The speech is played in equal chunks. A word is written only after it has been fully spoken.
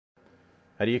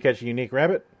How do you catch a unique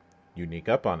rabbit? Unique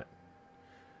up on it.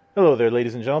 Hello there,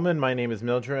 ladies and gentlemen. My name is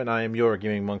Mildred, and I am your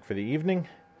gaming monk for the evening.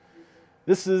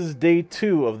 This is day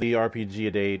 2 of the RPG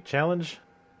a Day challenge.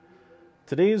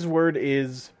 Today's word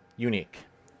is unique.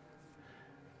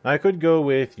 I could go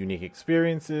with unique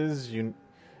experiences,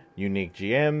 unique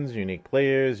GMs, unique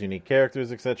players, unique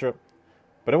characters, etc.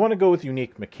 But I want to go with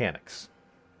unique mechanics.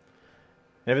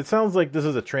 And if it sounds like this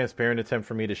is a transparent attempt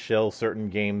for me to shill certain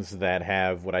games that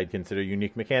have what I'd consider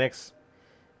unique mechanics,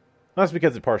 that's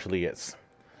because it partially is.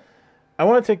 I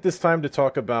want to take this time to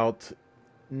talk about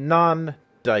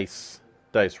non-dice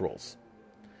rolls.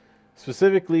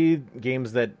 Specifically,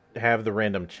 games that have the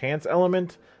random chance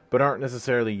element, but aren't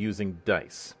necessarily using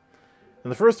dice. And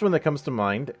the first one that comes to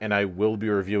mind, and I will be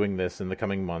reviewing this in the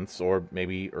coming months, or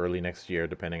maybe early next year,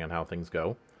 depending on how things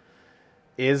go,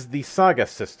 is the Saga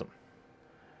system.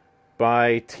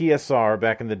 By TSR,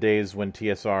 back in the days when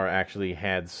TSR actually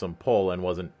had some pull and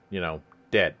wasn't,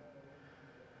 dead.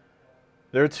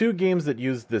 There are 2 games that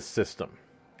use this system.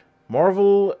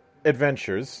 Marvel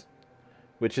Adventures,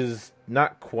 which is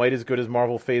not quite as good as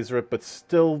Marvel Phase Rip, but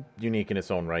still unique in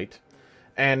its own right.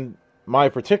 And my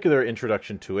particular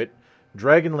introduction to it,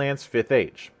 Dragonlance 5th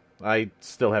Age. I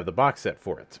still have the box set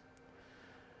for it.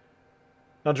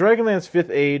 Now, Dragonlance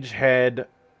 5th Age had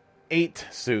 8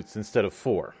 suits instead of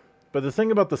 4. But the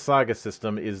thing about the Saga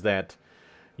system is that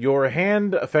your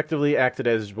hand effectively acted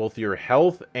as both your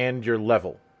health and your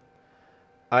level.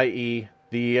 I.e.,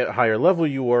 the higher level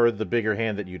you were, the bigger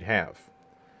hand that you'd have.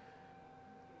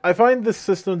 I find this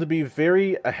system to be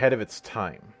very ahead of its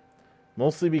time.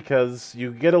 Mostly because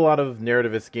you get a lot of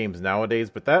narrativist games nowadays,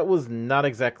 but that was not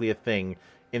exactly a thing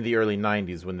in the early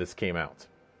 90s when this came out.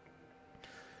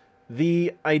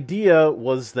 The idea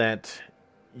was that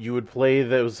you would play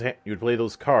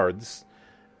those cards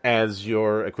as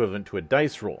your equivalent to a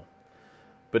dice roll.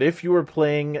 But if you were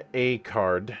playing a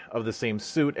card of the same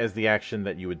suit as the action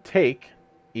that you would take,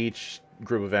 each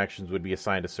group of actions would be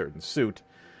assigned a certain suit,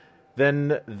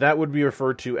 then that would be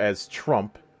referred to as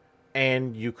trump,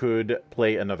 and you could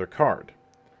play another card.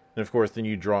 And of course, then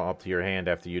you draw up to your hand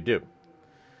after you do.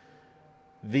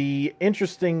 The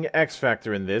interesting X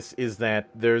factor in this is that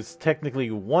there's technically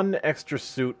 1 extra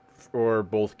suit for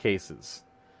both cases.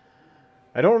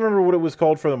 I don't remember what it was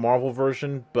called for the Marvel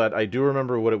version, but I do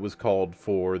remember what it was called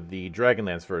for the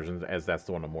Dragonlance version, as that's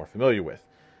the one I'm more familiar with.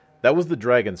 That was the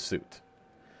Dragon suit.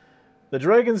 The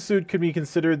Dragon suit could be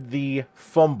considered the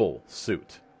fumble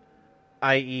suit,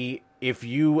 i.e., if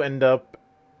you end up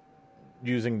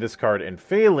using this card and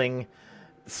failing,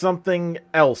 something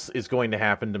else is going to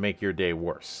happen to make your day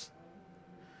worse.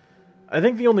 I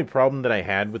think the only problem that I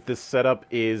had with this setup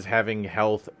is having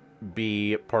health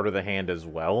be part of the hand as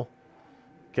well,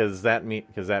 because that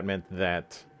meant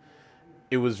that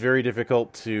it was very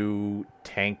difficult to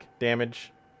tank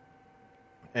damage,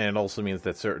 and it also means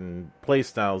that certain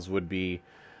playstyles would be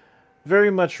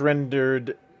very much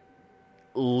rendered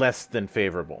less than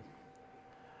favorable.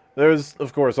 There's,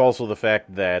 of course, also the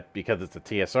fact that because it's a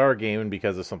TSR game and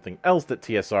because of something else that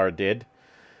TSR did,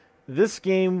 this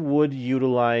game would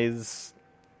utilize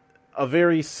a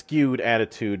very skewed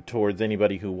attitude towards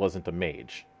anybody who wasn't a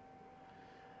mage.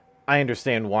 I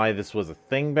understand why this was a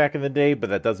thing back in the day, but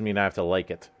that doesn't mean I have to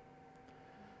like it.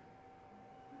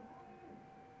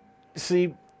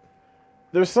 See,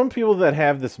 there's some people that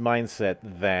have this mindset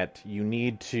that you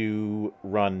need to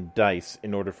run dice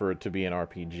in order for it to be an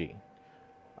RPG,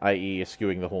 i.e.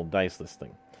 eschewing the whole dice list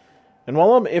thing. And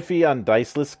while I'm iffy on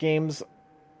diceless games,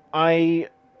 I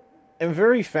am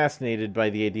very fascinated by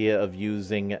the idea of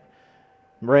using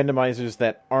randomizers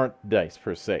that aren't dice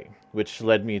per se, which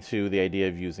led me to the idea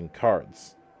of using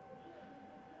cards.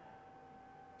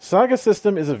 Saga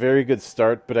system is a very good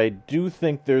start, but I do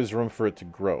think there's room for it to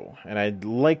grow, and I'd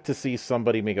like to see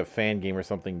somebody make a fan game or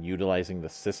something utilizing the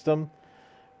system,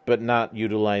 but not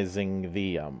utilizing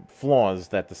the flaws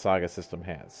that the Saga system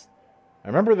has. I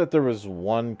remember that there was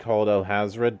one called El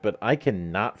Hazred, but I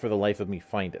cannot for the life of me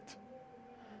find it.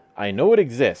 I know it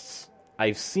exists,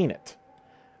 I've seen it,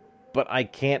 but I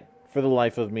can't for the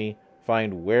life of me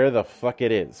find where the fuck it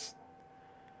is.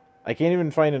 I can't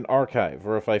even find an archive,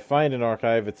 or if I find an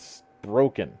archive, it's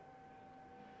broken.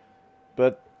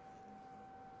 But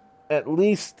at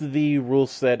least the rule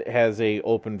set has a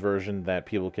open version that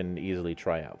people can easily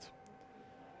try out.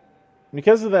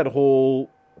 Because of that whole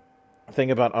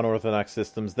thing about unorthodox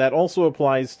systems, that also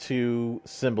applies to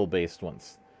symbol-based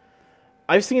ones.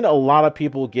 I've seen a lot of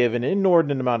people give an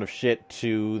inordinate amount of shit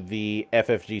to the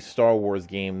FFG Star Wars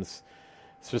games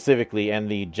specifically, and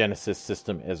the Genesis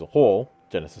system as a whole,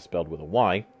 Genesis spelled with a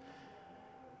Y,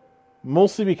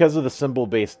 mostly because of the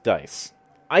symbol-based dice.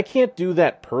 I can't do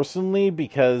that personally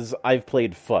because I've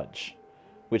played Fudge,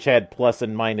 which had plus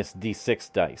and minus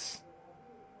d6 dice.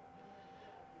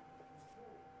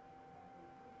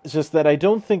 It's just that I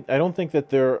don't think that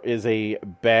there is a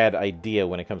bad idea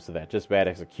when it comes to that, just bad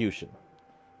execution.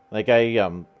 Like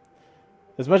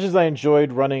as much as I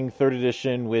enjoyed running 3rd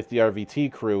edition with the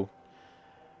RVT crew,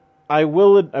 I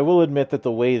will admit that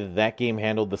the way that game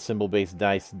handled the symbol-based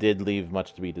dice did leave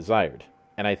much to be desired.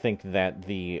 And I think that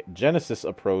the Genesis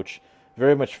approach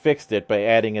very much fixed it by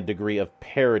adding a degree of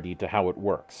parity to how it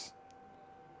works.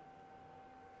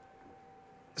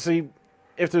 See,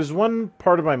 if there's one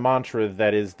part of my mantra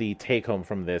that is the take-home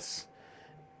from this,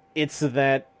 it's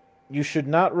that you should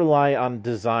not rely on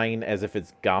design as if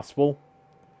it's gospel.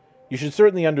 You should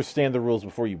certainly understand the rules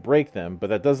before you break them, but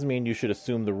that doesn't mean you should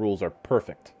assume the rules are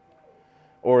perfect,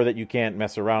 or that you can't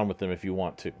mess around with them if you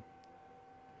want to.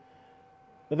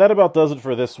 But that about does it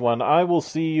for this one. I will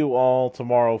see you all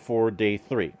tomorrow for day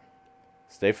 3.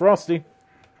 Stay frosty.